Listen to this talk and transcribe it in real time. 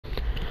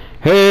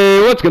Hey,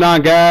 what's going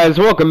on, guys?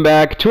 Welcome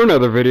back to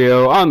another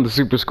video on the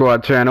Super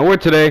Squad channel, where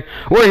today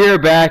we're here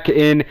back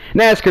in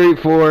NASCAR Heat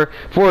 4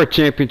 for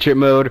championship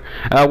mode.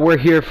 We're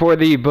here for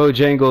the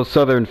Bojangles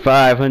Southern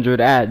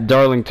 500 at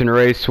Darlington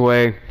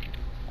Raceway.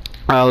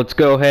 Let's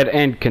go ahead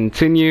and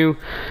continue.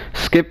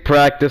 Skip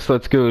practice.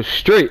 Let's go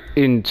straight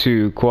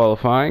into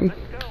qualifying.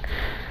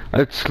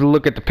 Let's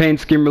look at the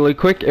paint scheme really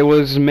quick. It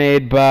was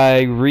made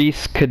by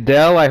Reese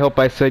Cadell. I hope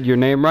I said your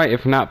name right.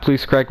 If not,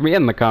 please correct me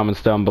in the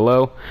comments down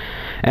below.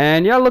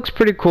 And yeah, it looks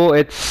pretty cool.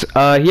 It's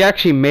he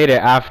actually made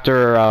it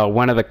after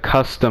one of the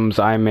customs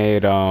I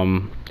made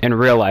in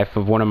real life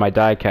of one of my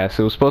diecasts.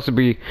 It was supposed to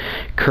be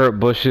Kurt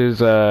Busch's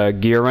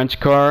gear wrench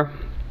car,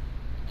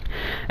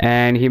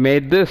 and he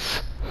made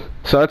this.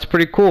 So that's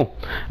pretty cool.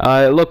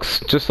 It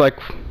looks just like,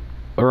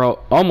 or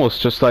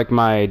almost just like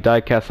my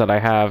diecast that I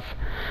have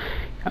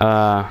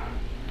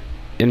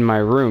in my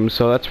room,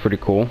 so that's pretty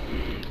cool.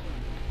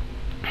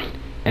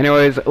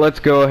 Anyways, let's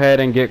go ahead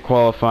and get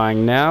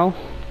qualifying now.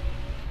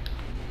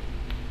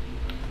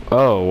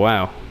 Oh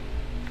wow,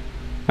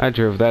 I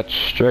drove that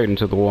straight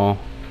into the wall.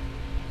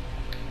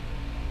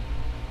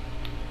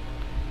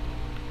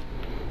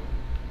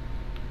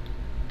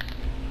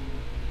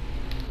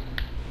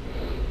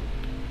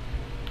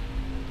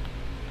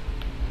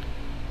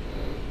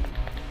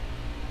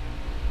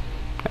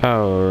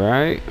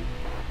 Alright.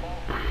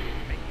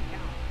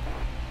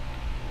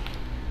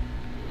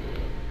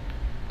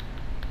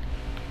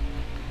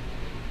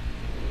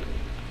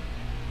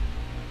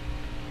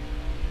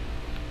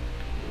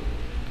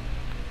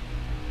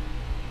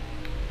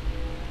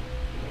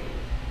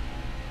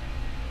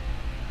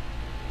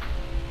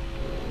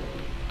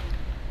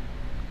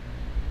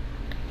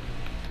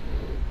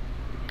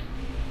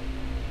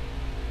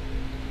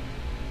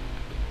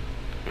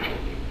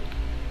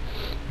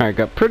 Alright,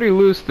 got pretty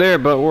loose there,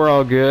 but we're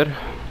all good.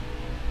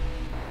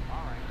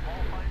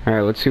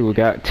 Alright, let's see, we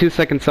got 2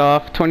 seconds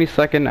off,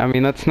 22nd. I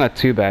mean, that's not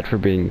too bad for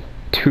being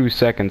 2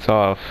 seconds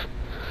off.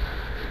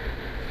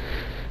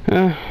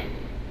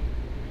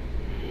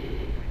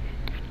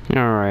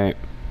 Alright.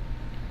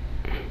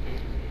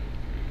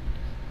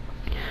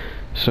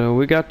 So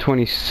we got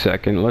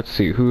 22nd. Let's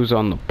see who's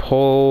on the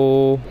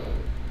pole.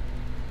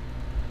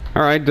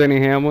 Alright, Denny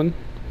Hamlin.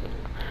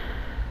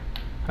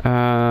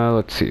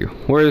 Let's see.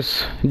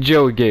 Where's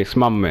Joey Gase,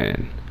 my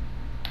man?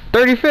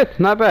 35th.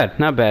 Not bad.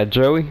 Not bad,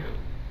 Joey.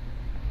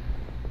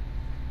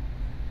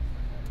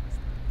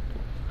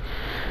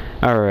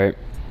 Alright.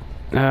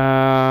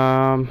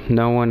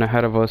 No one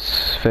ahead of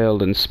us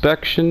failed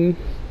inspection.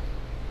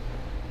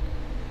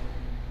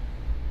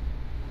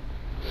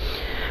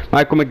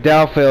 Michael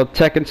McDowell failed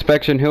tech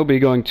inspection. He'll be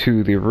going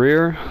to the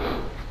rear.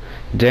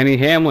 Denny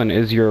Hamlin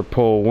is your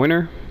pole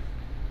winner.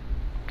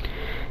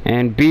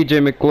 And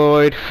BJ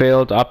McLeod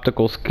failed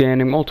optical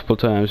scanning multiple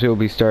times. He'll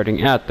be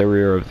starting at the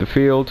rear of the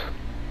field.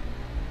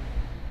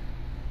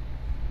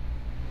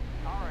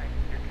 Alright,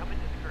 you're coming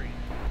to screen.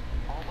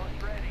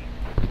 Almost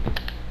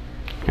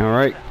ready.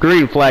 Alright,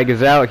 green flag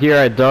is out here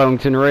at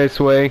Darlington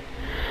Raceway.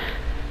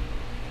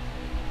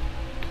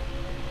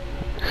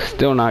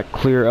 Still not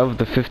clear of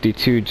the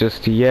 52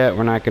 just yet.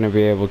 We're not going to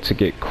be able to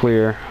get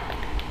clear.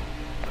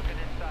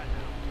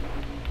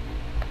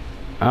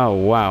 Oh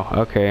wow,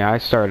 okay, I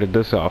started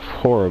this off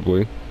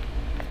horribly.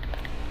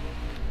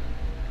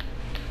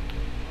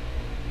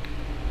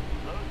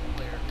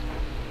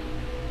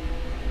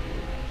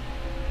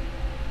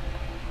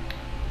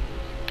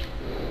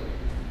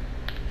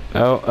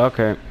 Oh,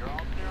 okay.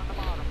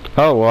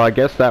 Oh, well, I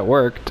guess that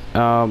worked.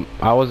 I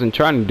wasn't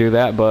trying to do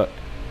that, but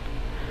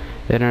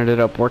it ended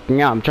up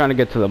working out. I'm trying to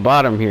get to the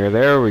bottom here.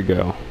 There we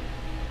go.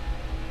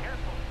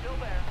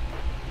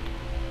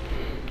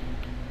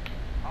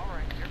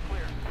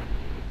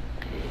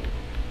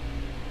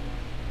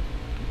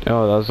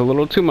 Oh, that was a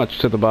little too much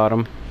to the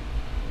bottom.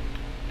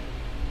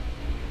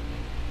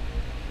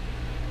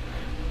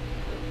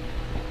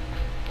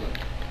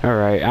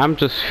 Alright, I'm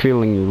just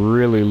feeling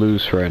really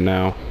loose right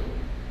now.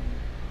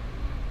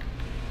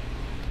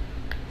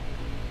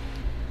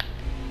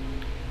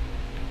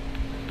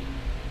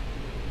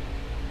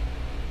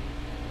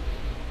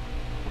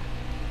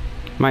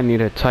 Might need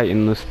to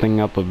tighten this thing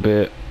up a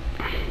bit,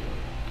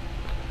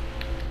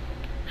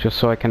 just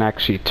so I can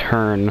actually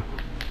turn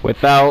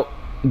without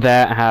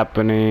that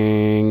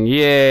happening.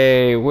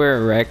 Yay,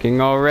 we're wrecking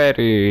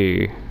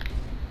already.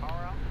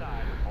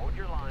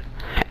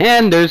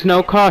 And there's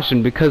no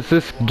caution because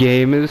this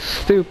game is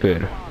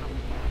stupid.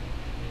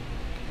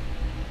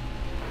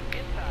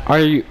 Are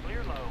you?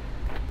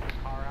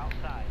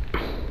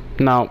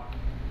 No,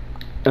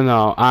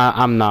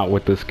 I'm not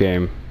with this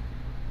game,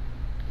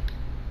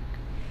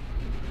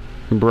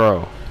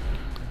 bro.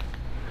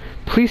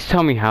 Please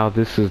tell me how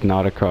this is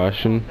not a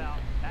caution.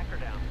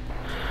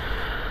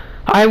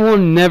 I will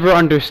never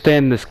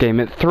understand this game.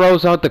 It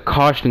throws out the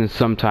cautions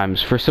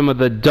sometimes for some of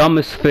the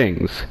dumbest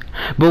things.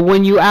 But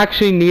when you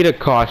actually need a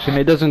caution,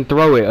 it doesn't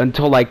throw it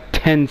until like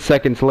 10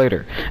 seconds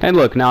later. And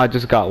look, now I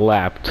just got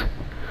lapped.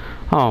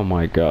 Oh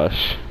my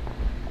gosh.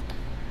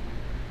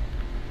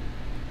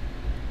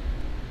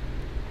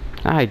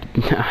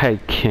 I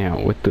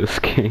can't with this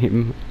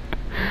game.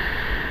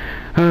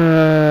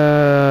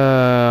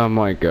 Oh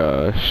my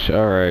gosh.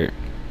 Alright.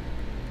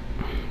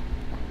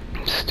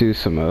 Let's do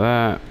some of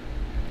that.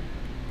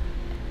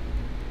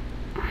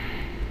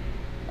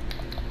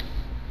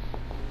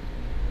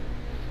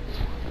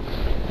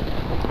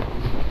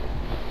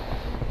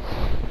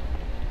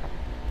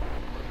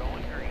 We're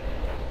going green.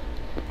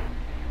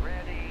 You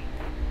ready?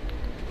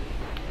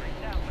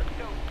 Straight down. Let's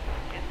go.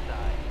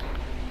 Inside.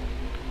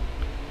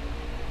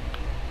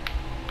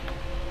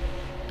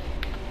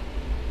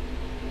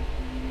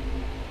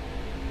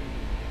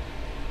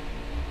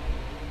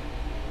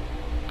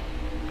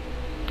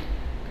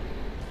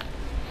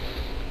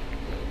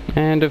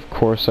 And of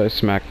course I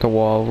smacked the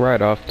wall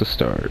right off the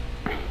start.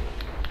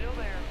 Still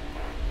there.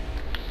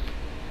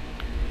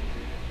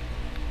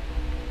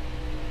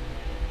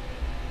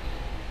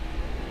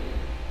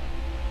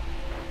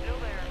 Still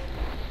there.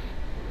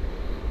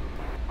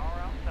 Car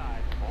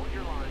outside. Hold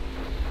your line.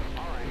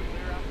 All right,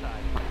 clear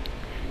outside.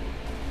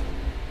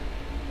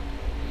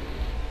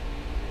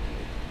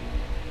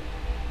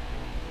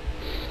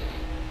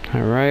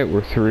 Alright,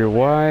 we're 3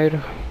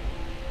 wide.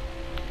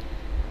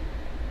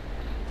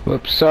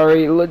 Whoops,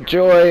 sorry,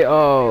 LaJoy.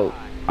 Oh,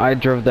 I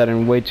drove that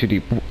in way too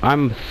deep.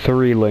 I'm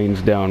 3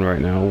 lanes down right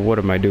now. What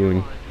am I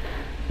doing?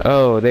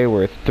 Oh, they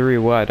were 3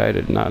 wide. I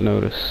did not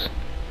notice.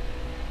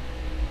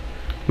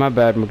 My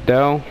bad,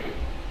 McDowell.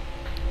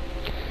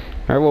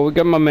 Alright, well, we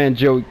got my man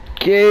Joey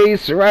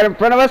Case right in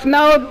front of us.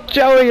 No,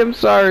 Joey, I'm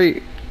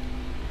sorry.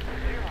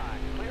 Clear high.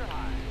 Clear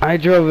high. I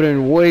drove it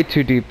in way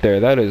too deep there.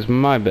 That is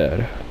my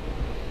bad.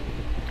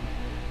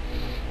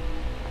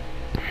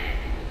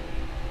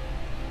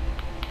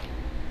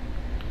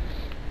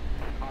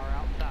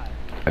 Car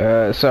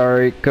outside.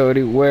 Sorry,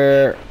 Cody,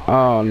 where?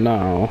 Oh,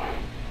 no.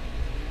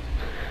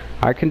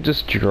 I can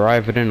just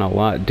drive it in a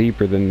lot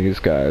deeper than these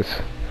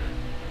guys.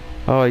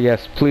 Oh,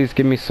 yes, please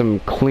give me some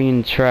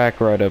clean track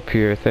right up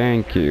here.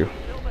 Thank you.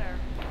 Still there.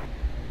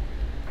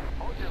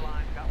 Hold your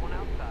line. Got one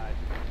outside.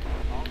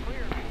 All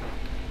clear.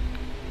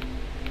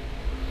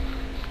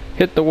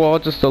 Hit the wall,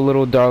 just a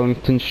little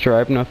Darlington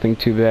stripe, nothing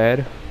too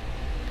bad.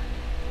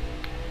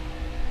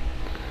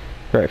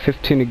 Right,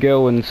 15 to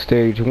go in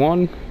stage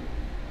 1.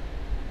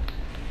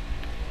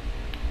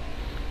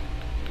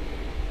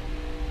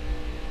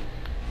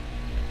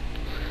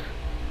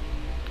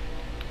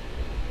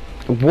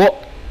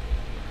 What?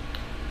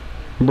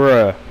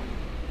 Bruh.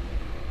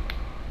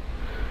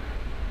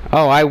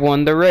 Oh, I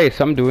won the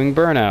race. I'm doing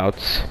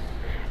burnouts.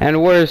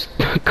 And where's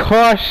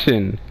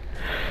caution?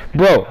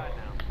 Bro.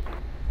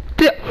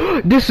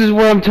 This is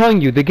what I'm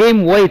telling you. The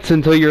game waits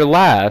until you're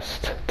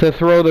last to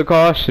throw the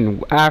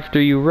caution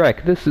after you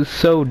wreck. This is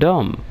so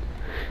dumb.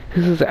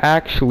 This is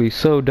actually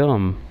so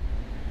dumb.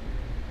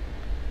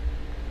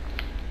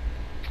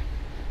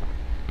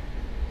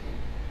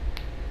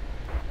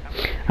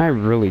 I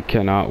really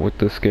cannot with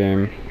this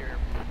game. Here.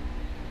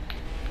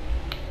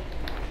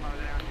 Car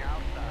there on your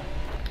outside.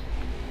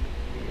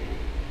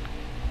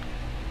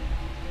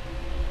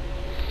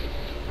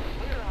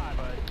 Clear high,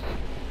 bud.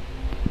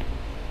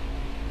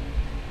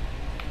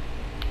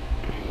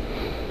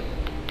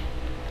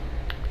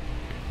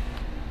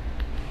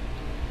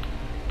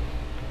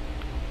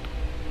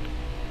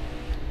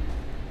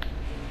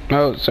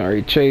 Oh,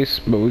 sorry, Chase,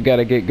 but we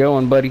gotta get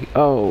going, buddy.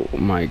 Oh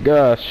my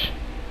gosh.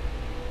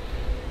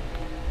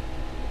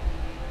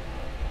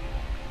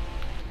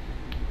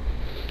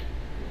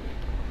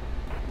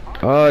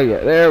 Oh yeah,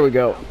 there we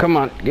go. Come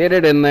on, get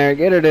it in there,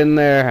 get it in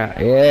there.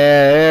 Yeah,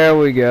 there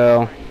we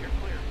go. You're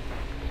clear.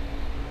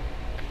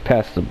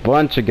 Passed a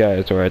bunch of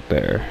guys right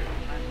there.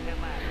 Last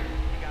 10 laps.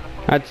 You gotta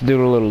focus. That's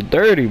doing a little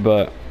dirty,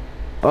 but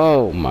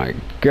oh my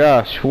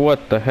gosh,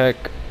 what the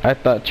heck? I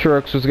thought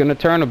Truex was gonna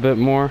turn a bit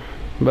more,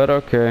 but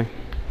okay.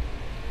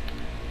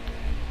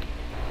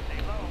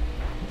 Stay low.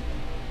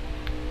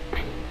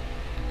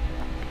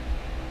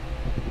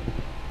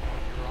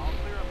 You're all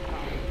clear up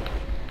top.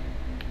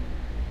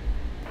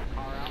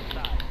 Car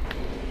outside.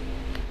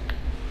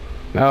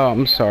 Oh,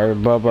 I'm sorry,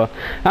 Bubba.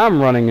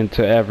 I'm running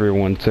into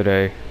everyone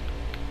today.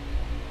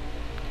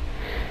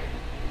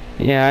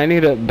 Yeah, I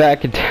need to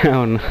back it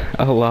down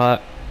a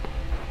lot.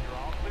 You're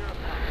all clear up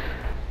top.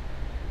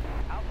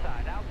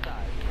 Outside,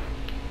 outside.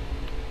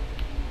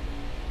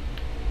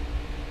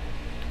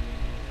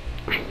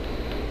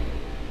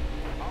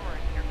 All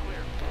right, you're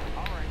clear.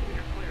 All right,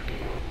 you're clear.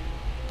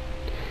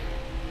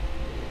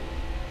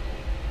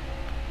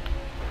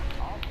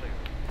 All clear.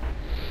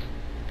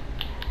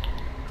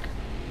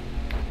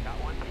 Got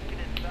one peeking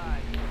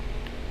inside.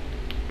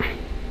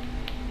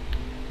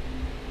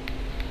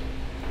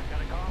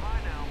 Gotta go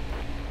high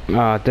now.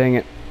 Ah, dang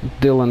it.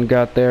 Dylan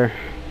got there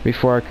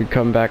before I could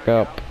come back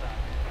up. Outside.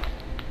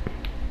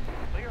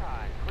 Clear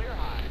high, clear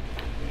high.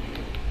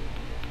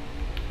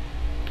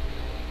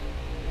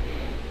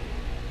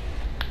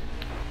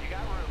 You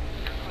got room.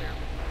 You're clear.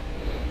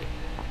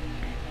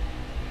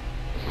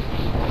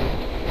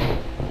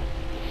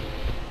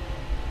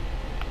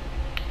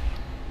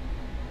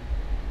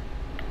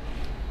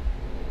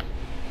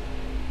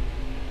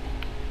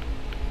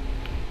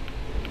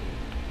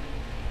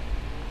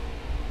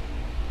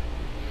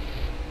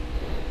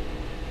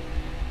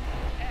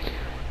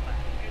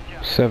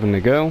 7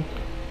 to go.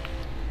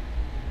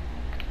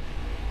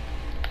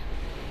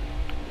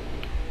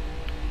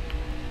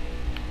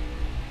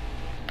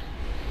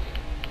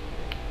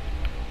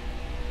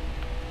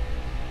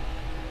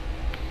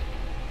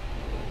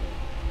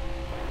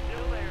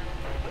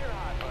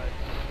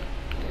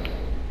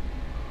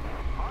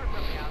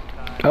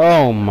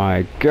 Oh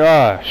my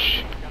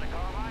gosh.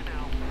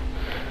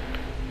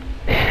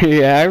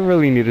 Yeah, I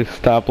really need to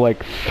stop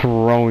like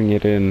throwing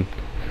it in.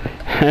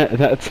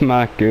 That's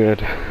not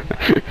good.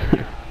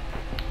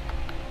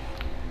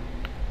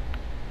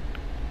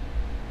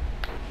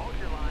 Hold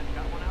your line,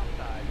 got one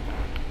outside.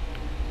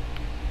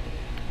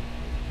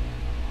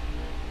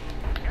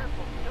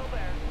 Careful, still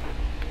there.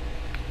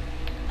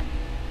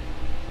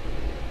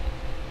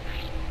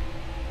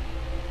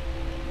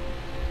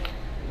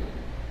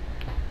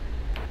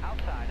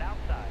 Outside.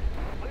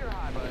 Clear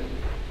high, bud.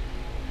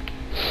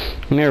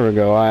 There we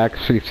go. I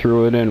actually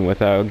threw it in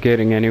without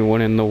getting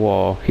anyone in the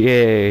wall.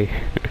 Yay.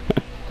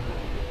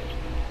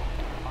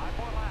 5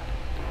 more laps.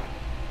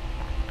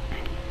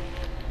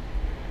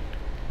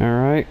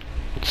 Alright.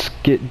 Let's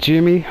get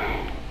Jimmy.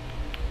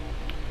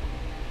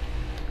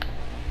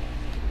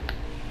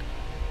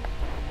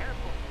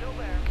 Careful, still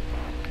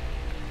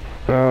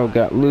there. Oh,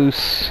 got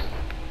loose.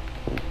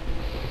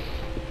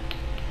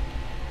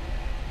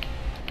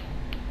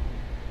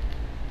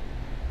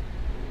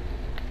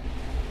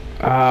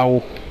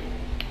 Ow.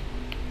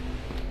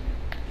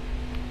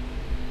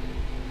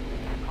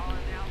 Car on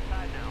the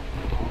outside now.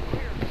 All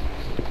clear.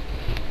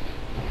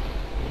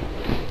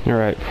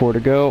 Alright, 4 to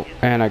go.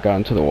 And I got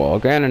into the wall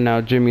again. And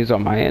now Jimmy's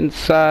on my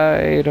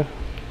inside.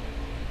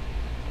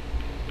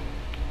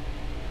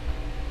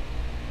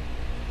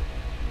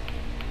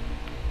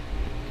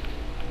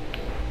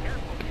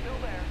 Careful, still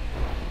there.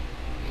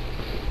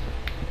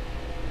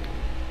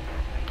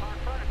 That car in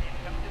front of you is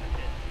coming to the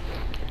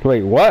pit.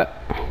 Wait, what?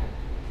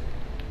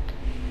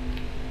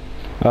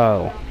 Oh.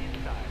 On the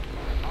inside.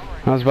 All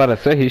right. I was about to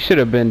say, he should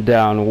have been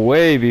down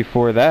way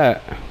before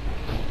that.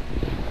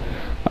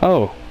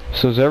 Oh,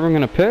 so is everyone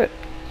gonna pit?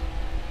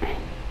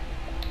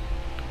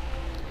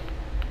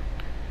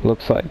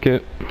 Looks like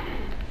it.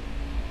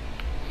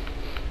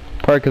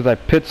 Probably because I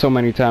pit so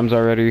many times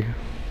already.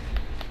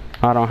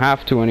 I don't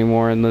have to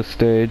anymore in this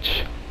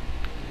stage.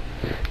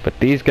 But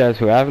these guys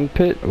who haven't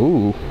pit,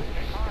 ooh.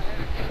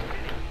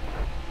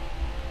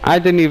 I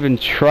didn't even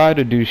try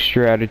to do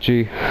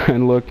strategy,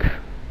 and look.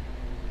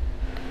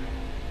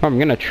 I'm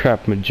gonna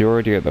trap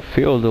majority of the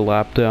field a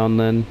lap down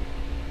then.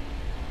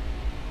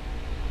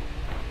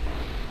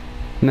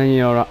 And then, you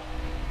know,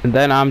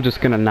 then I'm just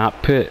gonna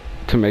not pit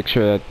to make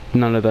sure that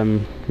none of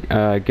them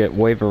get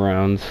wave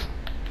rounds.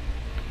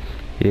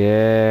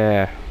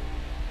 Yeah.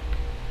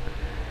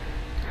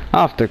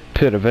 I'll have to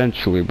pit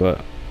eventually,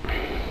 but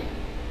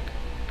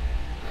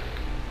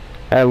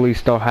at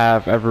least I'll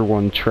have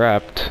everyone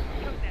trapped.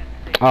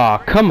 Aw, oh,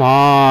 come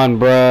on,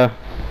 bruh.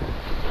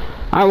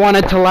 I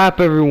wanted to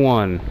lap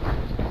everyone.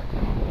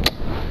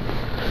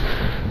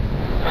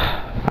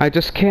 I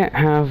just can't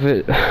have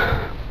it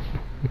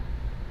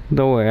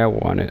the way I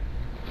want it.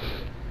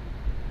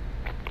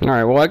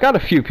 Alright, well, I got a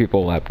few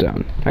people lapped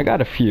down. I got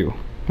a few.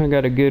 I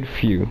got a good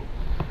few.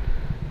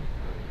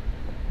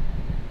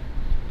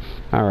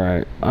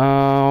 Alright,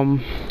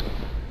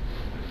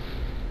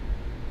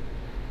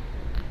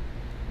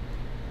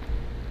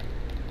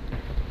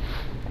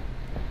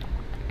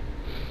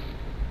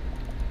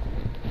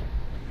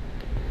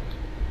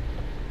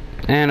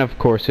 and of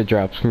course it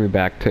drops me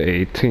back to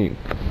 18th.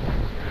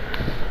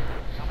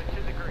 Coming to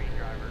the green,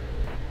 driver.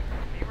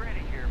 Be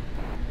ready here.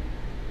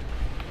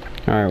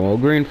 Alright, well,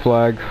 green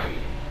flag.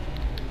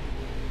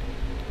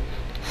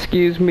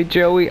 Excuse me,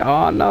 Joey.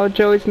 Oh no,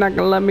 Joey's not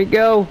gonna let me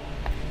go.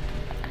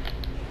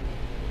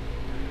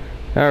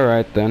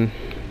 Alright then.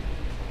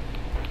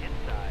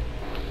 Inside.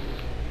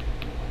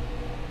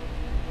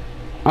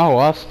 Oh,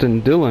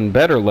 Austin Dillon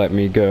better let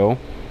me go.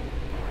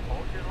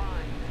 Hold your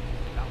line.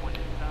 Got one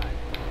inside.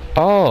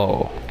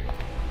 Oh,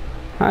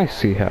 I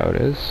see how it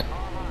is.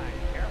 Car line.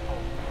 Careful.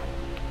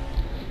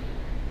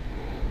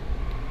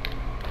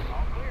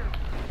 All clear.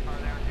 Car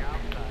there on your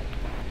outside.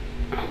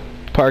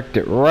 Parked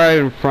it right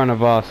in front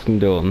of Austin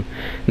Dillon.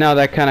 Now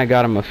that kind of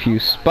got him a few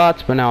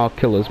spots, but now I'll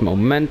kill his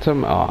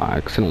momentum. Oh, I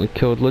accidentally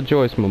killed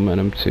LaJoy's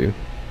momentum too.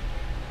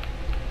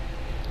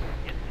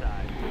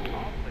 Inside.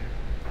 All clear.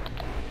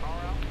 Car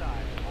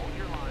outside. Hold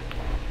your line.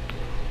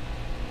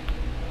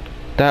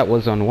 That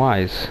was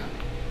unwise.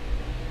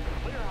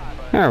 Clear high,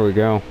 bud. There we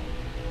go.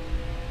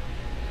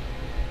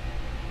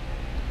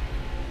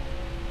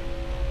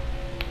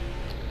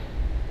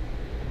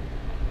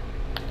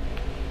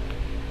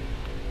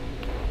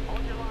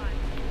 Hold your line.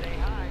 Stay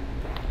high.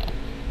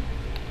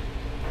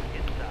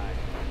 Inside.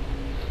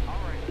 All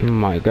right. Oh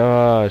my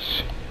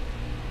gosh.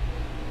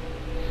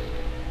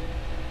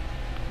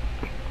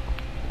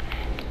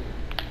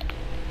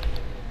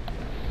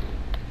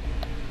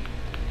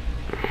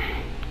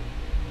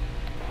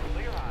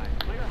 Clear high.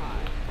 Clear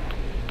high.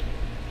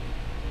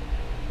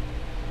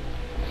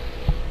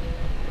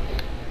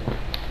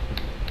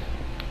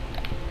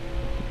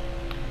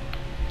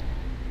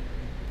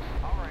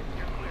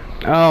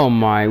 Oh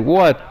my,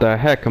 what the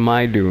heck am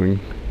I doing?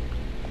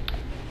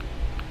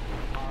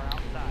 Car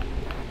outside.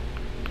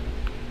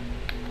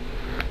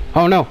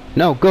 Oh no,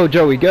 no, go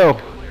Joey, go!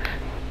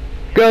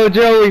 Go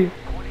Joey!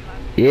 20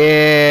 laps.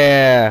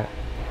 Yeah!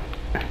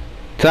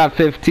 Top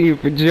 15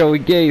 for Joey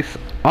Gase.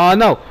 Oh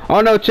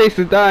no, Chase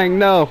is dying,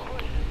 no!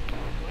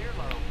 Clear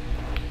low.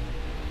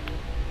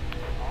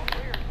 All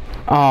clear.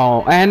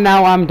 Oh, and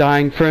now I'm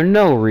dying for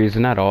no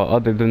reason at all,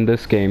 other than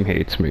this game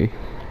hates me.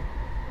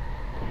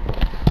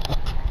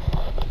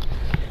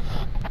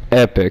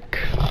 Epic.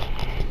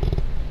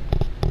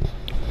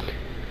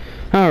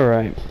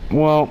 Alright,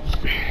 well,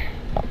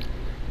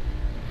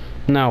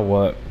 now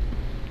what?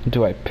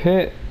 Do I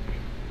pit?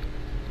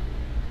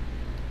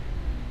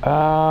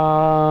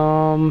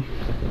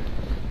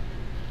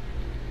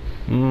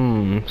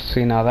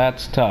 See, now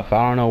that's tough.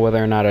 I don't know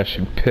whether or not I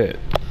should pit.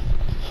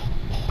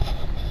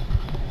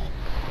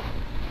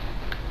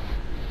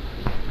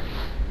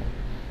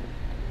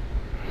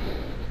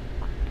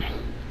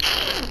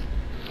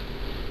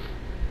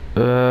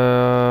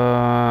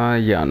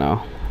 Yeah,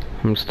 no.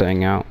 I'm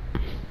staying out.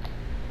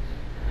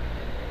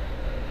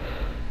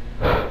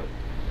 Alright,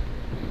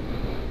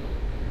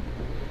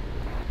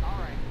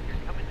 you're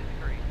coming to the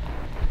green.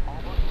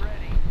 Almost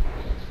ready.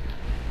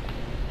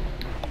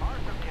 Car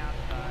from the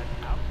outside.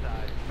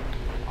 Outside.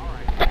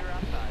 Alright, clear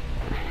outside.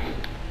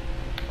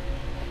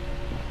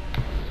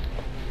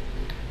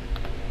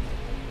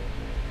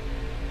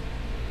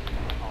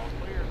 All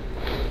clear.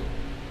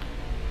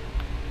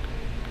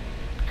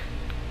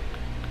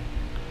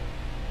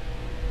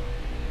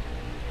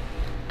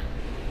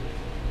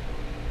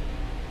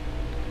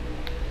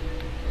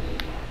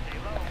 Stay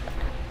low.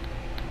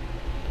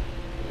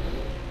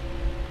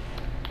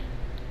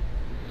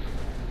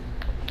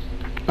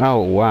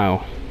 Oh,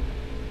 wow.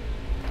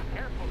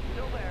 Careful,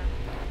 still there.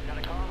 Got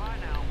a car high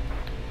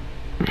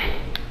now.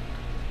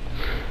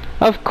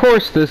 Of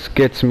course this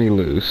gets me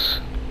loose.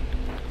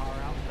 Car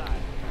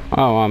outside.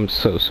 Oh, I'm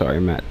so sorry,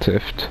 Matt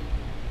Tift.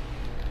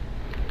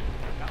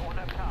 Got one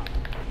up top.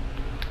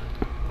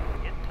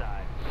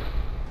 Inside.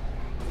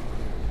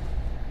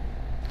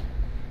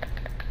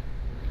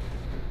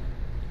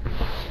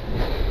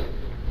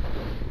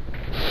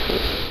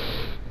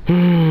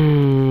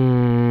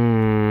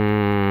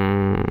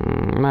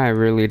 I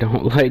really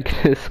don't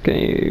like this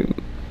game.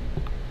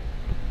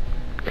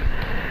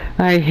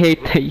 I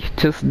hate that you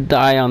just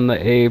die on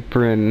the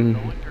apron.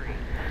 Going green.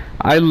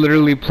 I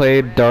literally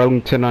played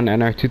Darlington on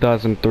NR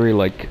 2003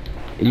 like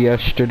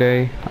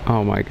yesterday.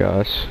 Oh my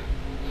gosh.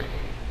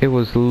 It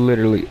was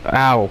literally,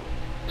 ow,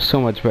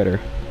 so much better.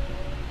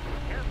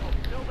 Careful,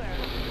 still there.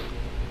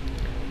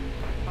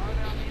 Car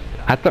down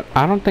the inside.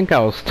 I don't think I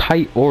was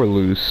tight or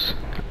loose,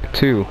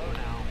 too. Low now.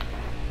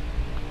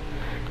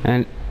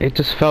 And it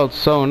just felt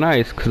so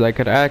nice because I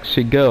could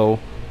actually go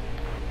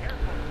Careful,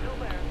 still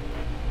there.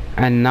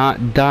 and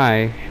not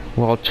die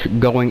while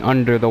going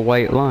under the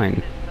white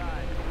line,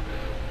 Inside.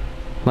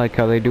 like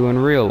how they do in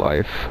real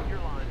life. Your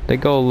line. They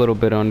go a little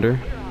bit under,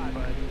 Clear high,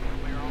 bud.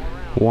 Clear all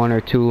around. 1 or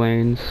 2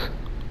 lanes.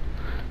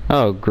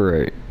 Oh,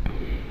 great.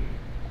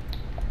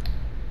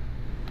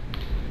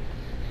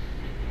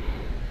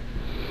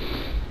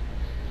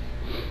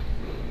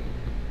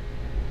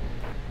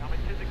 Coming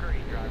to the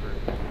green, driver.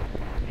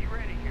 Be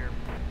ready here.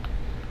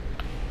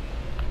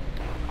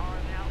 Car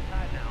on the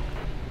outside now.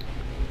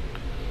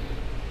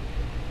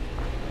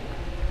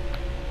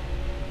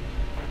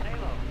 Stay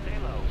low, stay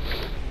low.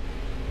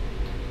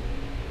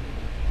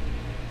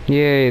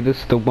 Yay,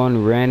 this is the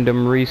one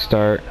random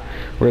restart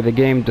where the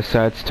game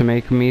decides to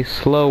make me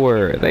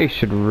slower. They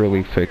should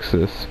really fix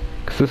this,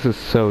 because this is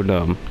so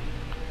dumb.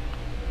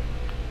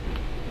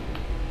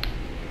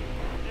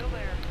 Still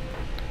there.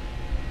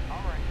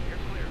 Alright, you're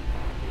clear.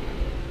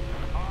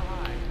 Car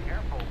high,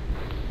 careful.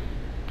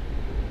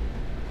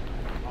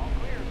 All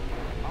clear.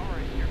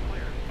 Alright, you're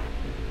clear.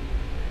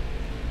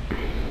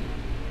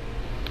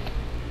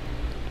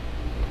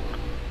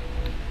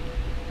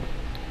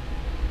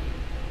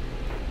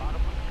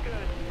 Bottom looks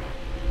good.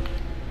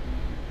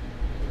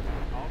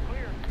 All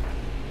clear.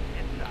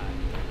 Inside.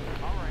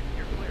 Alright,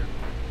 you're clear.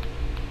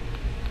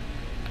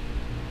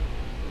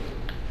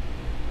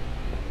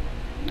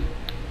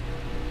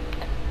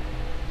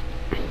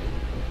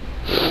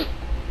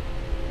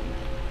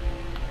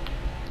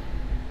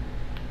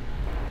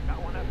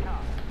 Got one up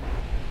top.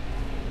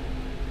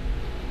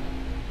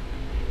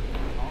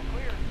 All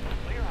clear.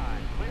 Clear high.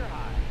 Clear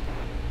high.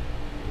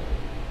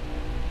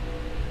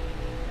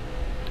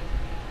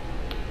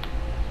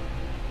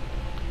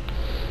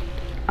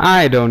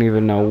 I don't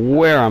even know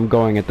where I'm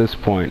going at this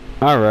point.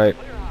 Alright.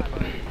 Clear high,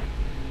 bud.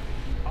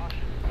 Caution.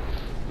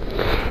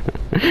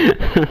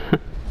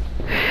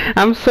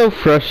 I'm so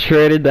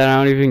frustrated that I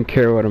don't even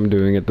care what I'm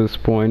doing at this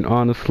point,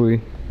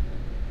 honestly.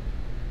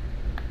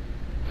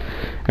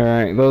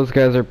 Alright, those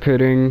guys are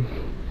pitting.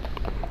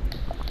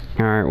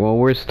 Alright, well,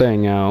 we're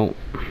staying out.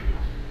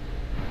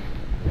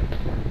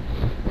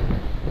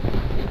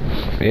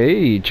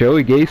 Hey,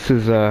 Joey Gase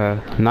is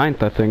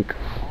 9th, I think.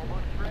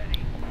 Almost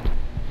ready.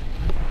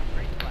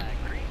 Green flag,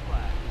 green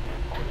flag.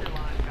 Hold your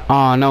line. Got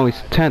Oh no, he's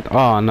 10th.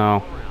 Oh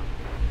no.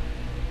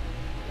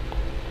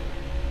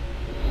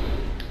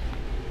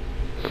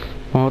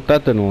 Well,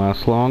 that didn't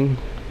last long.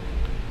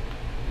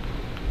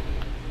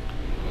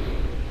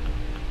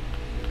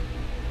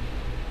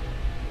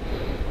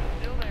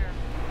 Still there.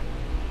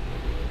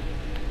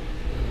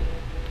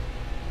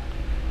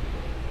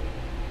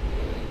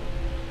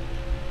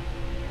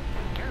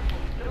 Careful,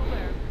 still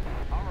there.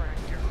 Alright,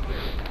 you're clear.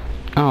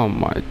 Oh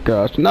my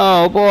gosh.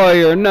 No,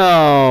 Boyer,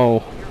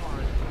 no. Your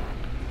line.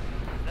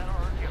 That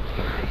RRQ.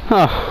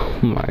 Oh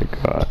my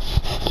god.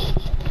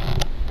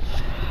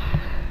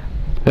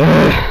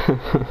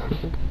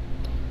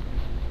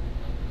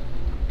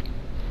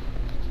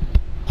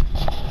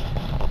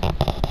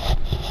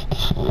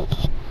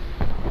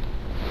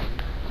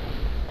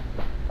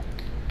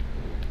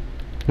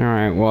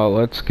 Alright, well,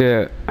 let's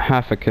get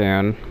half a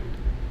can.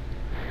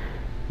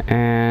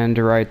 And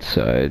right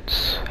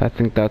sides. I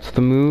think that's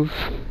the move.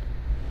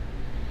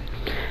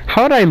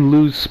 How'd I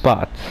lose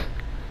spots?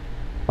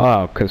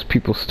 Oh, because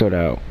people stood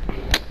out.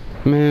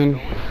 Man.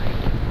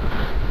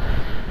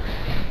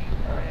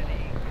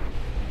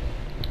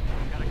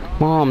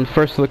 Well, I'm the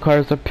first of the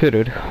cars that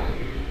pitted.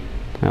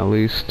 At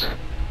least.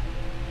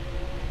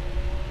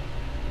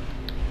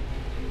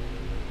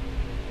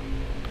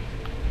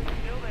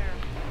 Still there.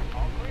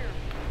 All clear.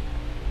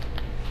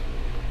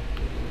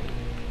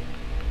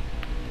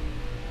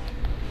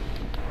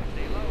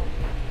 Stay low.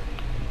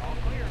 All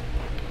clear.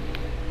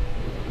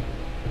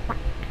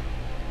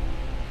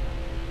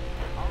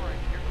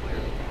 Alright, you're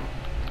clear.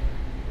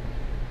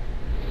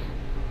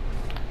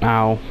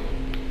 Ow.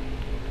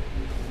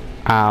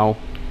 Ow.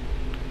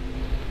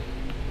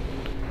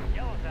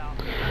 Yellow's out.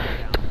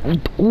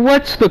 Down.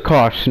 What's the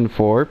caution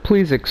for?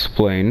 Please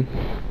explain.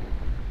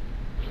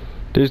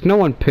 There's no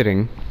one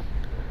pitting.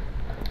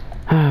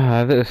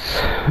 Ah,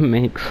 this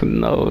makes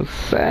no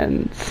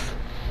sense.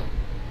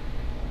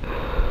 We're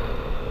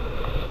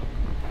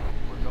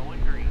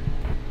going green.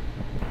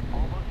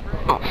 Almost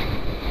ready. Oh.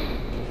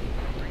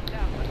 Green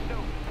down, let's go.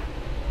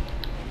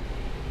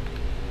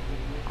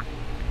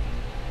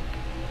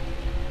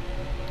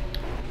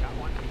 Got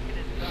one peeking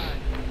inside.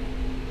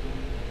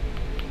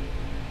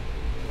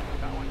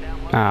 Got one down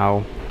low.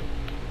 Ow.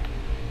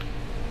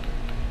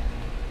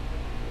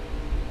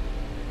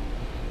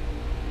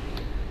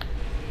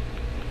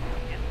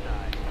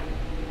 Inside.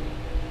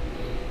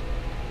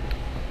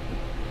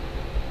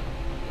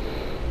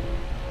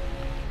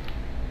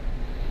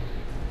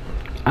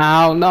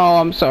 Ow, no,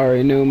 I'm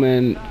sorry,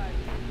 Newman. Inside.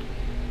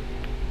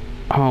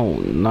 Oh,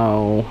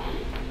 no.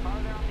 Car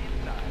there on the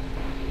inside.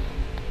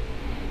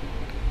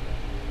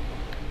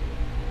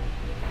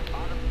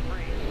 Bottom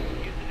free.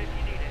 Use it if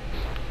you need it.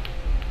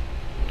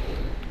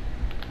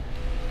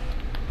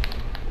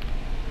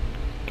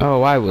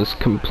 Oh, I was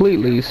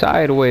completely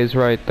sideways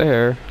right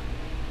there.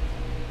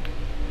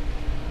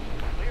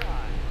 Clear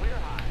high. Clear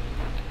high.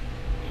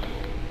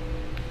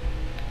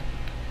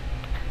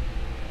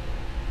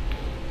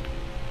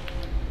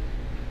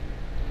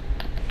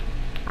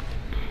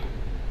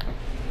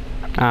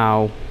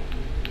 Ow.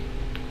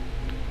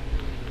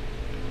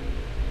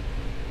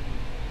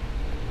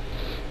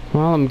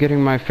 Well, I'm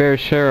getting my fair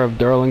share of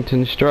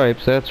Darlington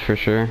stripes, that's for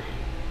sure.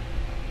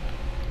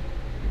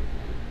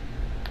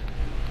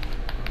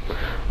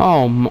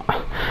 Oh my,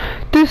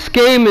 this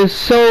game is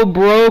so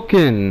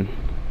broken.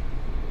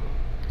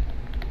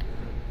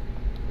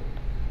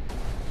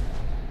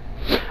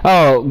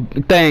 Oh,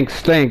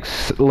 thanks,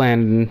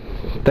 Landon.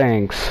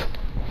 Thanks.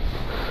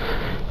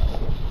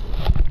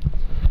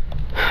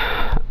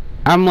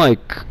 I'm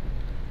like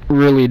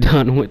really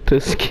done with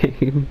this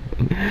game.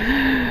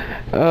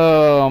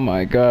 Oh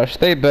my gosh,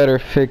 they better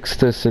fix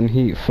this in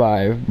Heat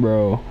 5,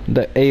 bro.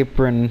 The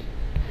apron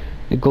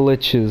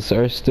glitches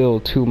are still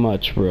too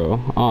much,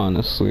 bro.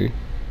 Honestly.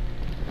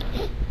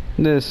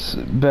 This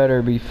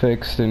better be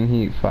fixed in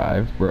Heat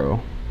 5,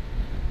 bro.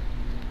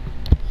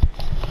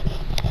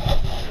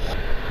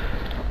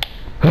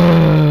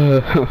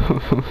 Coming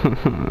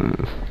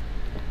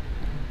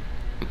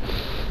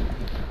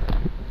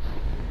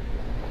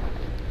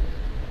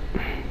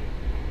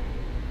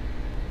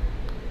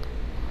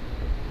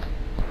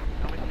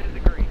to the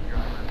green,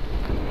 driver.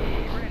 Be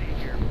ready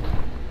here.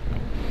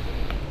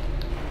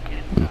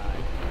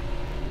 Inside.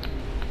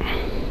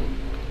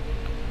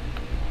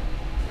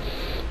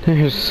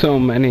 There's so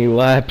many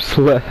laps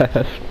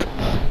left.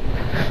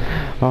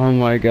 Oh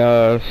my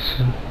gosh.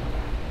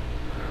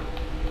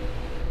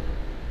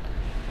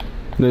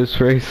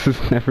 This race is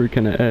never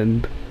gonna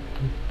end.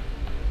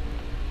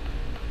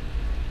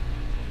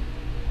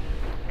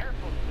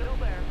 Careful, still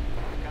there.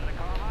 Got the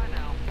car high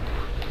now.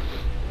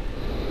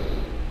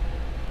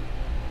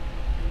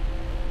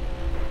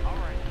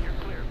 Alright, you're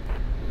clear.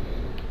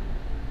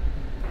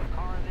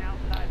 Car on the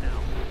outside now.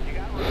 You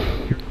got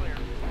room. You're clear.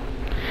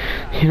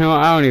 You know,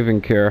 I don't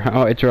even care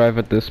how I drive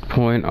at this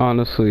point,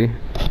 honestly.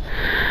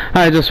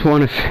 I just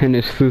want to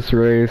finish this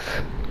race.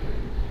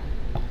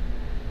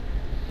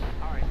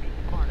 Alright, be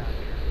smart out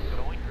here.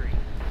 Going green.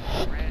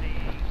 Ready,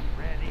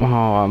 ready.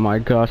 Oh my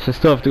gosh, I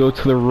still have to go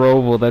to the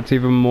Roval, that's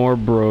even more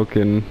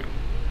broken.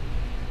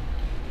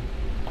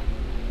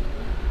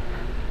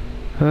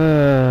 Hold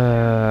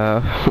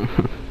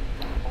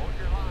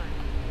your line.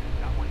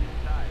 Got one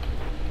inside.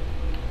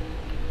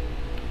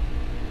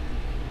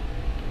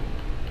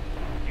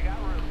 You got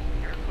room.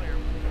 You're clear.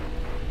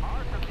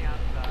 Hard from the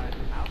outside.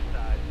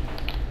 Outside.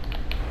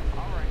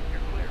 Alright,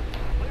 you're clear.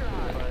 Clear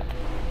high, bud.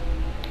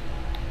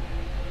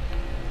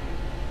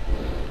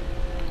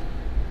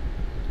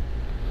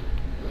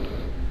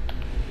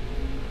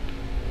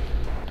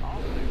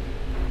 All clear.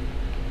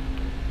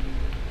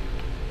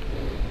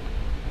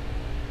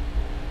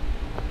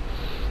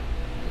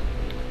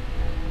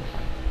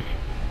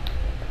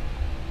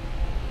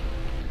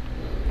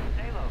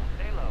 Stay low,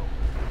 stay low.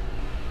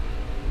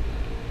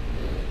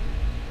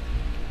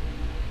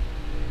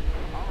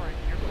 Alright,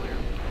 you're clear.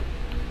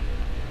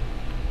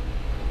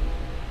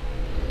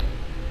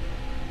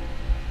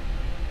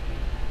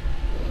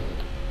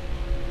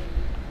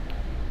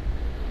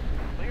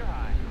 Clear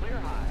high, clear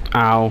high.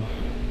 Ow.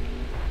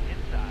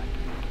 Inside.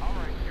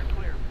 Alright, you're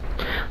clear.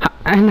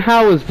 And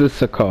how is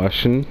this a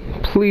caution?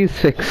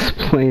 Please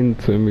explain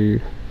to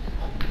me.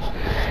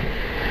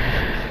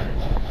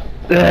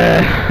 Going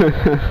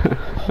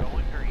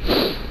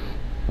green.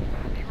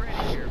 Be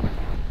ready here.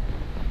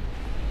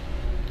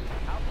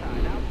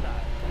 Outside,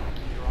 outside.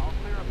 You're all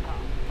clear up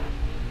top.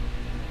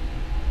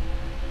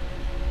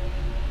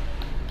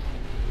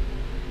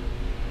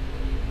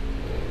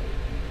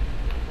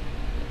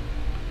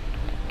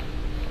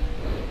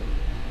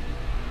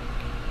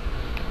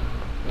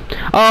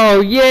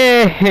 Oh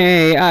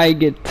yay! I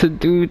get to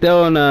do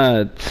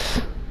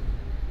donuts.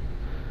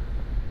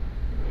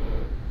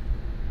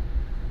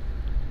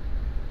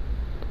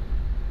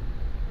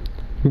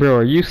 Bro,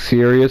 are you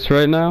serious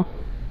right now?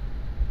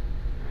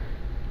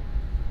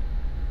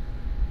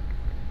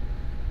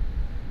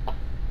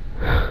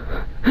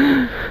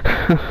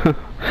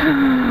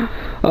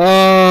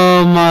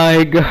 Oh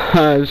my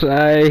gosh,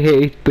 I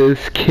hate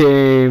this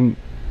game.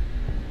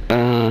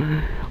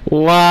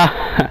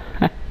 Why?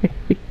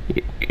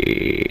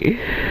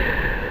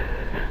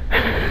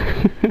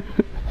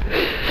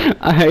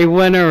 I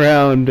went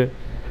around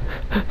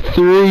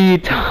 3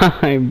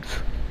 times.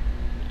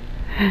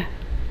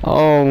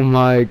 Oh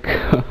my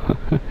gosh.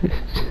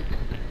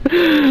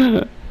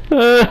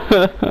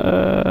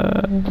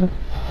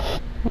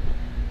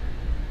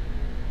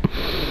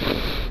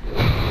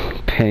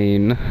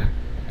 Pain.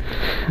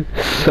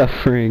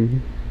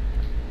 Suffering.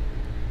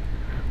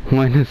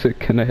 When is it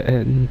gonna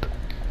end?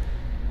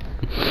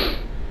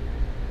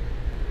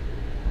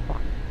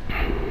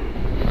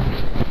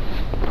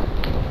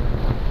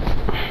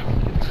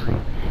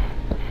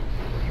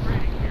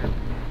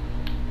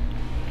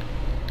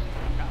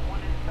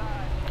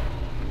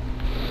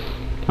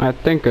 I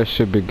think I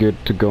should be good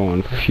to go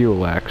on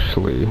fuel,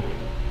 actually. You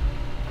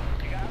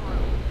got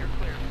room. You're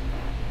clear.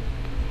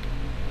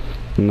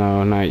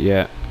 No, not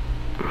yet.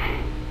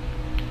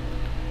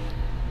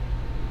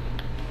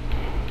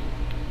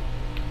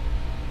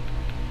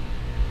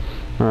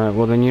 Alright,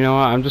 well then you know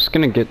what? I'm just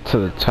gonna get to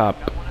the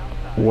top.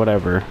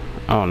 Whatever.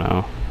 Oh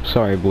no.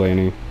 Sorry,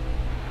 Blaney.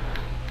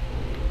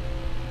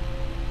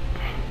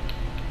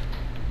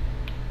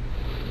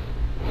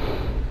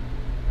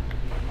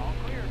 All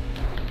clear.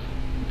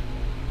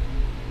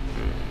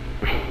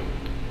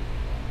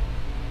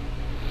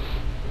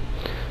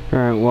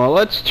 Alright, well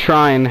let's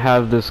try and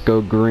have this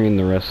go green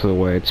the rest of the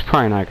way. It's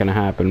probably not gonna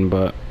happen,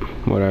 but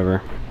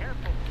whatever.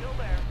 Careful, still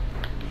there.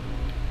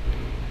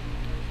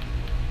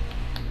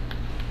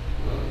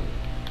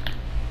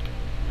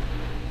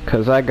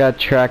 Cause I got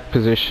track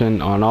position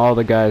on all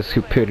the guys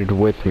who pitted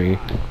with me.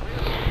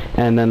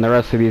 And then the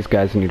rest of these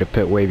guys need to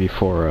pit way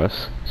before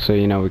us. So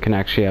you know we can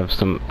actually have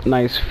some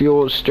nice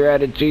fuel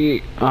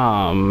strategy.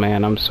 Oh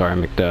man, I'm sorry,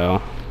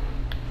 McDowell.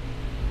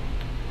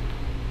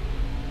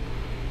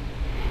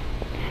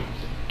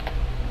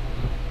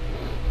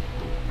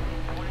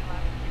 20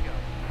 laps to go.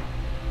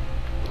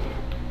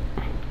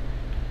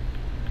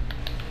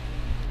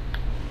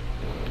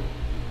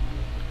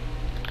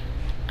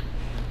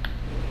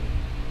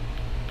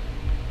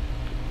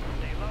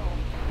 Stay low.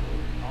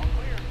 All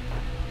clear.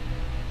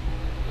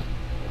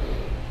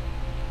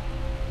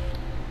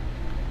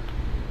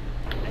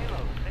 Stay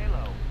low, stay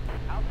low.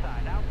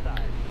 Outside,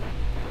 outside.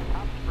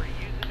 Top's free.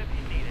 Use it if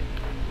you need it.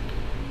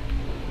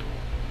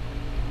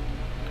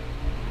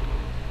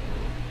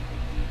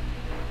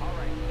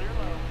 Alright, clear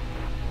low.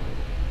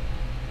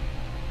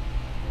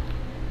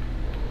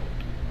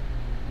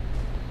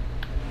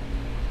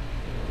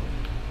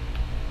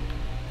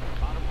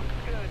 Bottom one's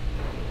good.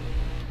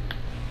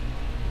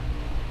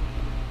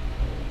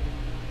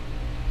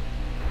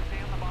 Stay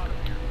on the bottom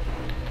here.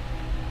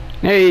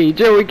 Hey,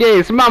 Joey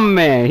Gase, my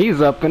man,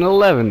 he's up in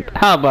 11th.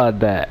 How about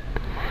that?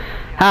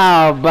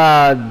 How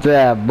about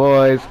that,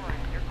 boys?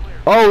 You're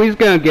clear. Oh, he's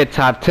gonna get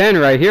top 10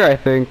 right here, I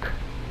think.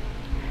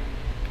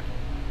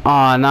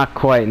 Aw, not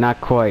quite, not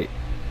quite.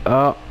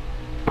 Oh.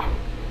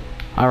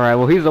 Alright,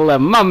 well, he's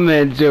 11. My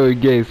man, Joey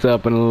Gase,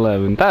 up in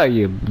 11th. How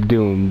you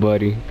doing,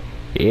 buddy?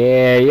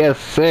 Yeah, yes,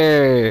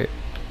 sir.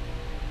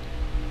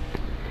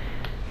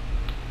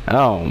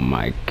 Oh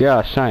my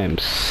gosh, I am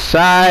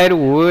sideways.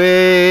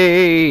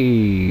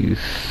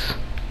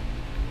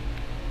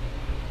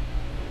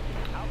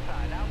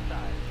 Outside,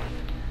 outside.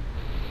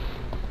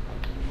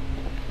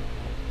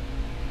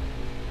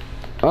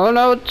 Oh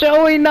no,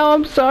 Joey, no,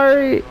 I'm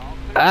sorry.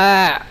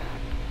 Ah.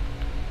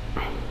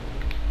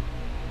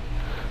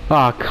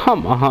 Oh,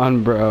 come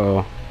on,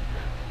 bro.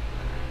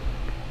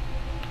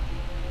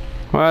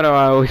 Why do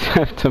I always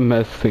have to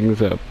mess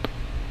things up?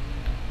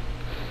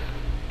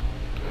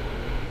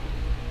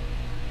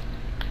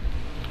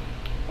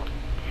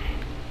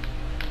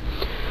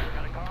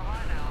 Got a car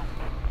high now.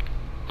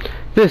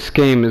 This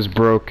game is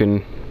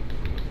broken.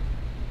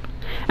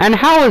 And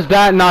how is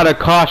that not a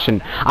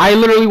caution? I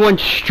literally went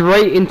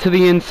straight into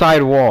the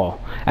inside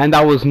wall, and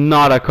that was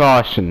not a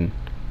caution.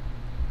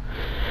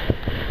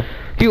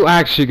 You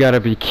actually gotta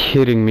be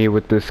kidding me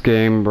with this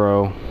game,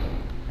 bro.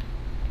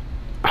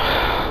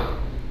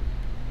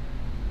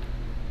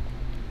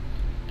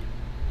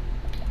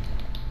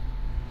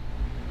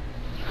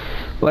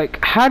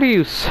 Like, how do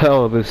you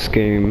sell this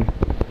game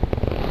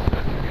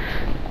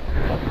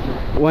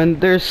when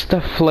there's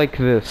stuff like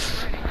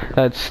this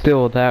that's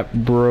still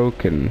that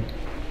broken?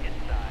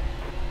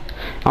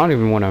 I don't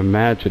even want to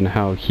imagine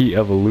how Heat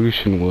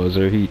Evolution was,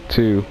 or Heat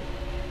 2.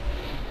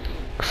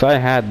 Because I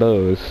had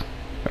those.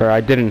 Or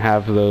I didn't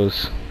have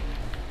those.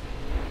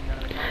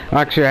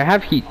 Actually, I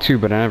have Heat 2,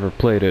 but I never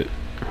played it.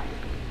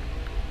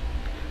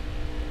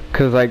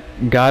 Because I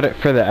got it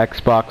for the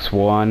Xbox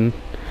One,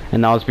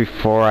 and that was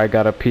before I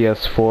got a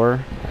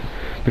PS4.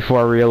 Before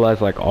I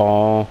realized, like,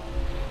 all,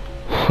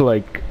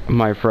 like,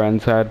 my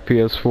friends had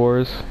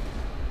PS4s.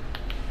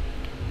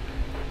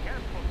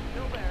 Careful,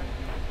 still there.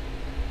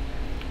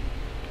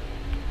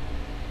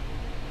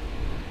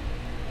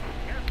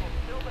 Careful,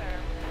 still there.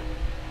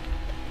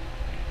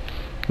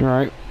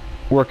 Alright,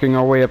 working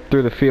our way up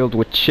through the field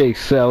with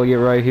Chase Elliott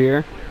right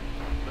here. Clear.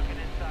 Looking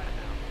inside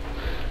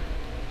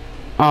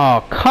now.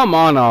 Oh, come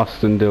on,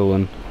 Austin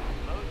Dillon.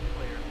 Load's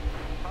clear.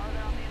 Car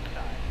down the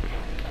inside.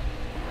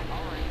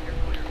 Alright, you're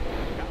clear.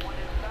 Got one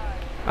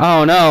inside.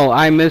 Oh no,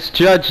 I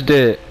misjudged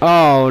it.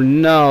 Oh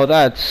no,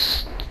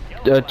 that's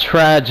a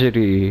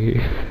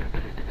tragedy.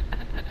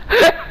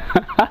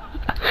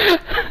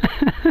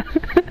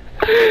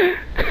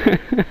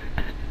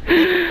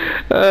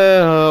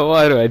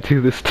 Why do I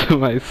do this to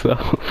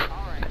myself?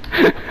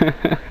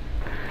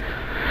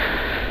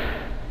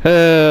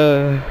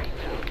 Hey,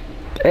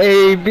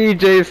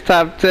 BJ's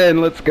top 10,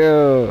 let's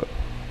go.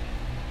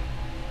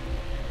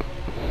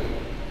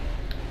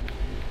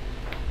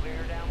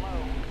 Clear down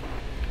low.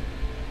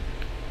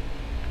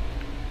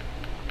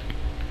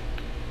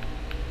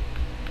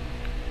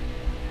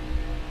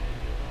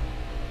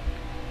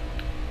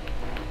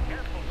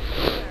 Careful,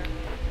 still there.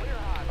 Clear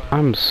high, bud.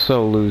 I'm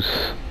so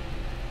loose.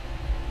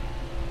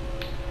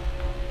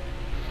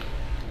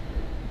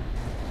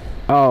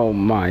 Oh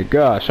my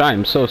gosh, I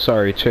am so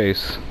sorry,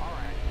 Chase.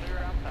 Alright, clear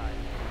outside.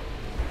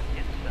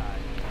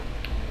 Inside.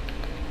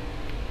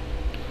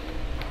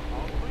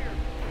 All clear.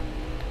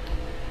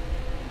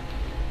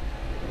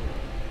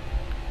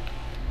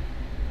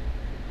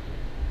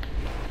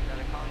 Got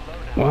a car low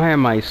now. Why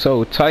am I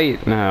so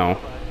tight now?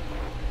 Bud.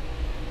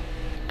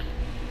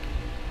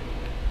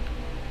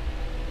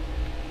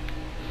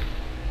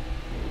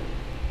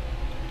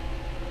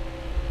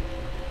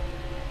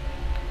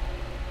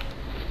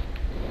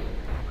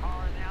 Car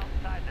on the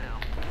outside now.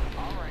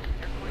 Alright,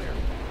 you're clear.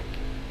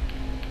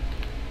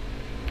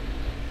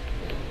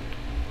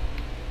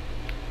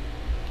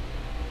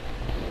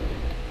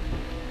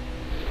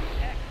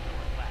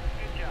 Excellent lap.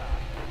 Good job.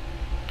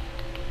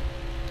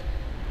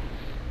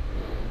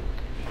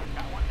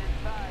 Got one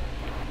inside.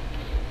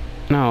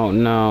 No,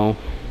 no.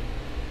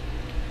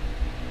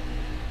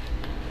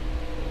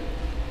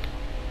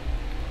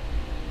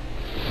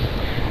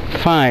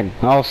 Fine,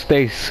 I'll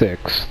stay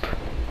sixth.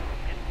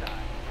 Inside.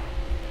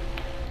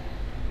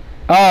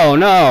 Oh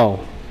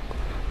no!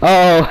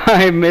 Oh,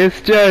 I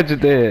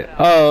misjudged it.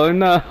 Oh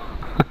no.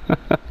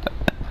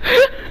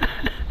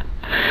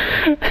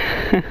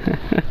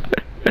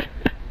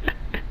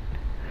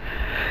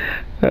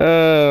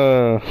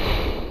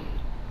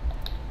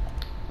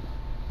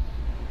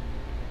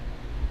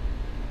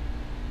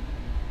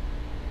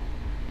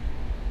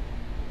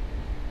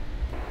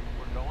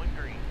 We're going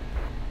green.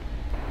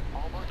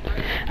 Almost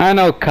ready. I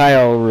know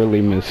Kyle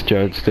really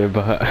misjudged it,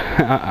 but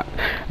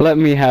let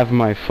me have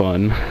my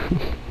fun.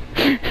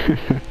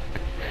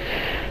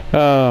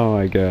 Oh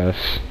my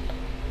gosh.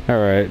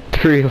 Alright,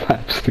 3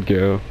 laps to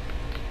go.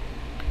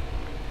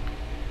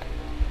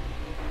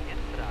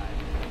 Inside.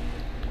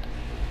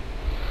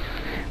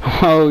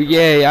 Oh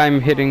yay,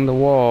 I'm hitting the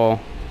wall.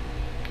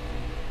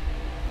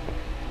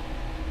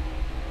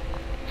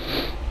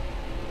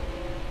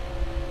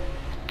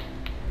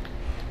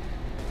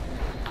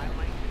 High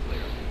lane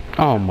clear.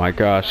 Oh my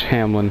gosh,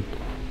 Hamlin.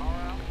 Car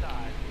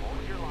outside.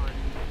 Hold your line.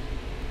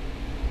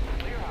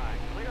 Clear high.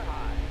 Clear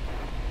high.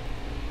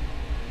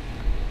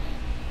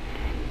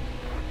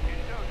 Here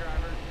you go,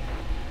 driver.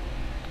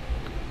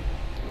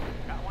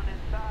 Got one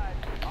inside.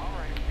 All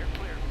right, you're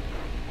clear.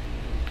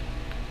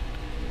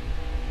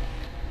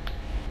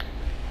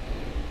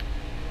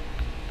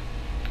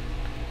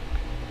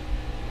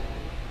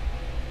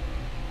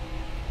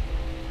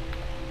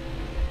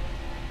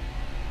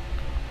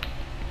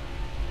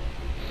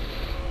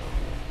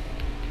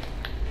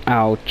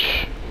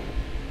 Ouch.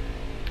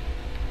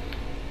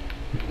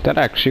 That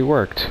actually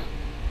worked.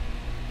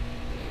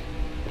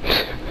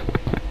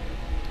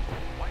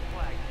 White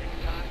flag,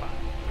 take time out.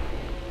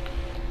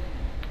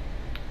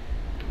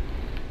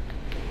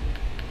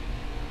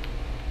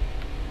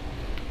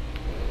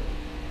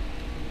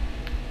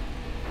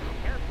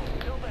 Careful,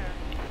 still there.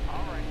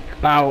 Alright,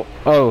 here. Ow.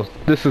 Oh,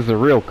 this is the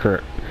real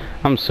Kurt.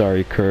 I'm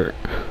sorry, Kurt.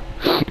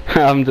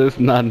 I'm just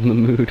not in the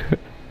mood.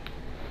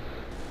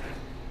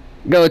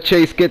 Go,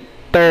 Chase, get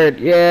third.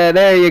 Yeah,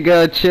 there you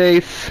go,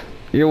 Chase.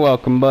 You're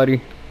welcome,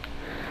 buddy.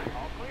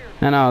 All clear.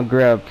 And I'll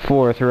grab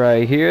fourth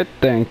right here.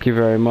 Thank you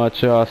very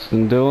much,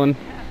 Austin Dillon.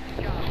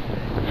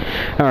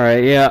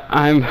 Alright, yeah,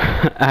 I'm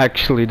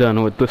actually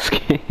done with this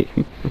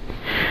game.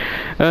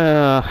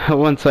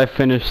 Once I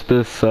finish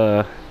this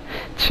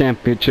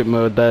championship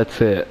mode, that's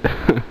it.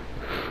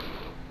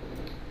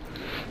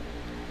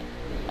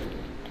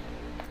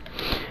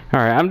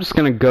 Alright, I'm just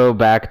gonna go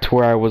back to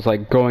where I was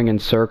like going in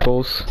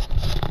circles.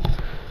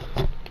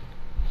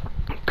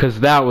 Cause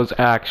that was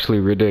actually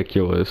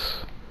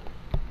ridiculous.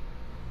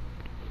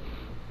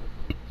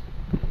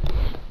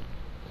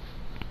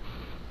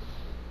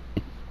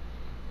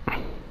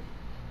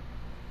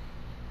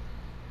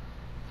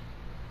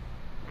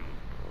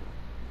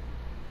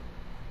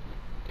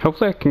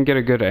 Hopefully I can get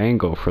a good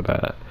angle for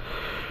that.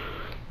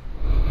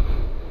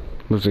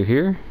 Was it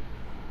here?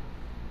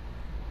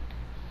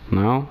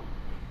 No?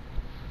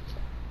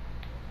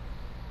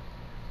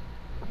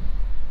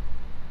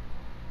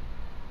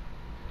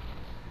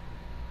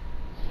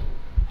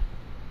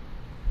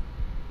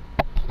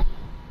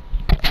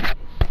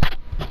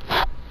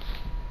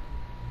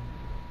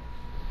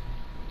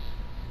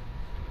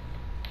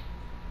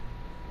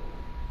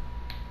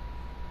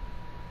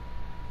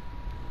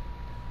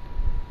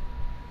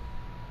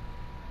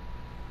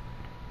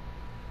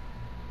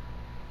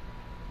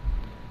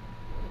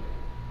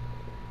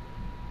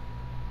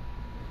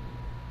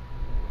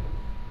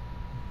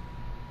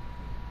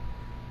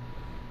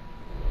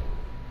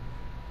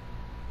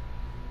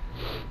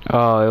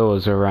 Oh, it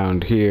was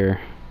around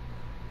here.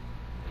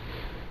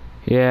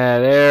 Yeah,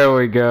 there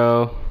we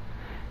go.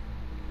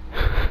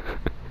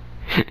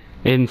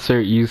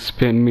 Insert you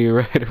spin me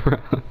right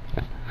around.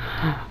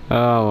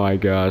 Oh my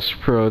gosh,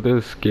 bro,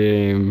 this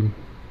game.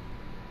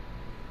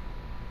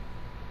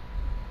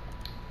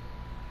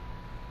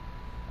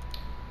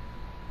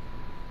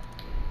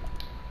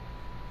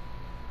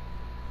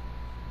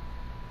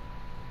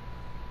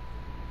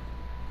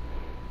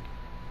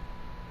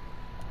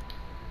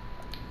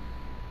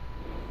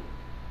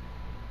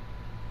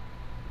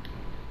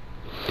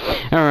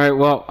 Alright,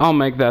 well, I'll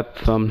make that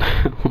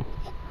thumbnail.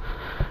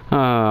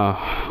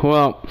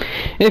 Well,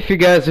 if you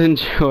guys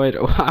enjoyed,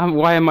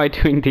 why am I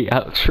doing the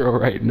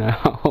outro right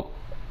now?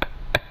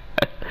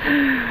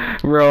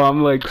 Bro,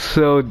 I'm like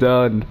so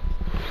done.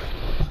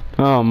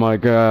 Oh my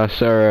gosh,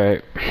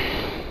 alright.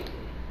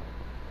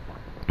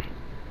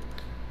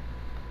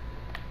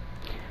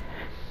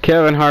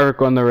 Kevin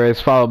Harvick won the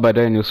race, followed by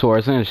Daniel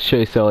Suarez, and it's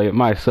Chase Elliott,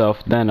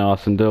 myself, then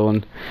Austin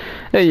Dillon.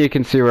 And you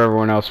can see where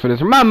everyone else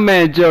finished. My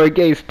man Joey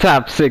Gates,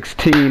 top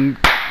 16.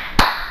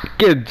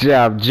 Good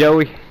job,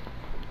 Joey.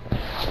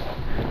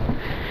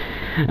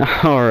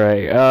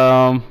 Alright,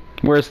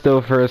 we're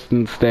still first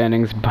in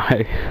standings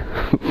by...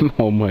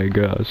 oh my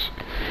gosh.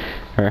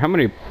 Alright, how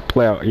many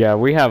playoff... Yeah,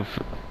 we have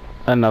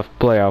enough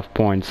playoff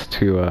points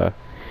to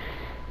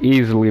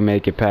easily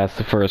make it past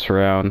the first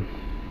round,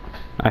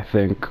 I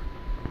think.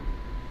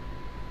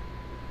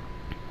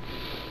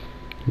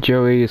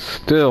 Joey is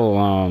still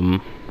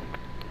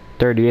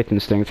 38th in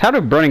standings. How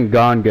did Brennan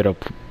Gaughan get a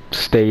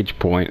stage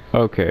point?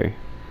 Okay,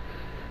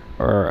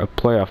 or a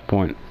playoff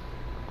point?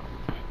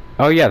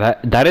 Oh yeah,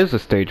 that is a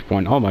stage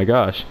point. Oh my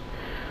gosh,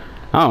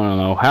 I don't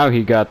know how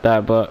he got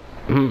that, but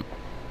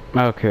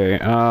okay.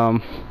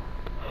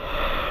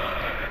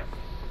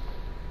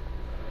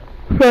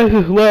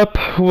 Fastest lap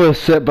was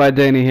set by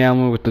Denny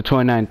Hamlin with the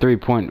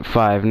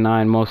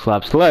 29.359. Most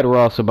laps led were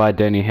also by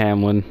Denny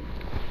Hamlin.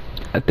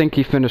 I think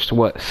he finished,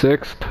 what,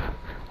 6th?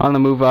 On the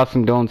move,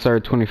 Austin Dillon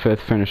started 25th,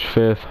 finished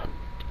 5th.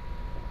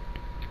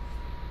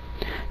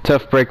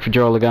 Tough break for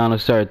Joe Logano,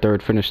 started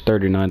 3rd, finished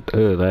 39th.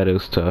 Ugh, that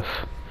is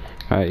tough.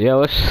 Alright, yeah,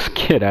 let's just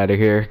get out of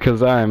here,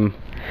 because I'm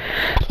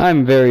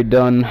very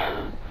done.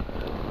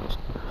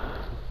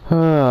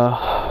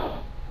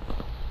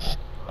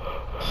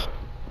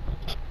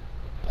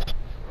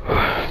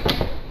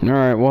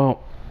 Alright,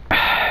 well,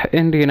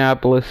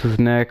 Indianapolis is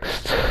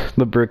next,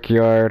 the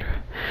Brickyard.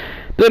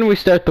 Then we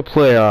start the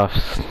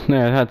playoffs.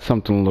 Yeah, that's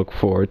something to look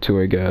forward to,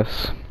 I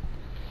guess.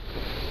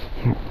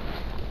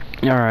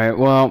 Alright,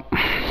 well,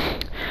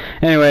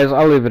 anyways,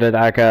 I'll leave it at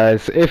that,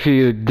 guys. If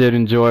you did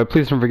enjoy,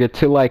 please don't forget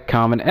to like,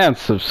 comment, and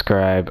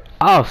subscribe.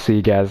 I'll see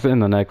you guys in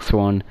the next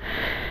one.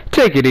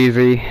 Take it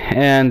easy,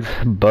 and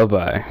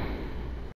bye-bye.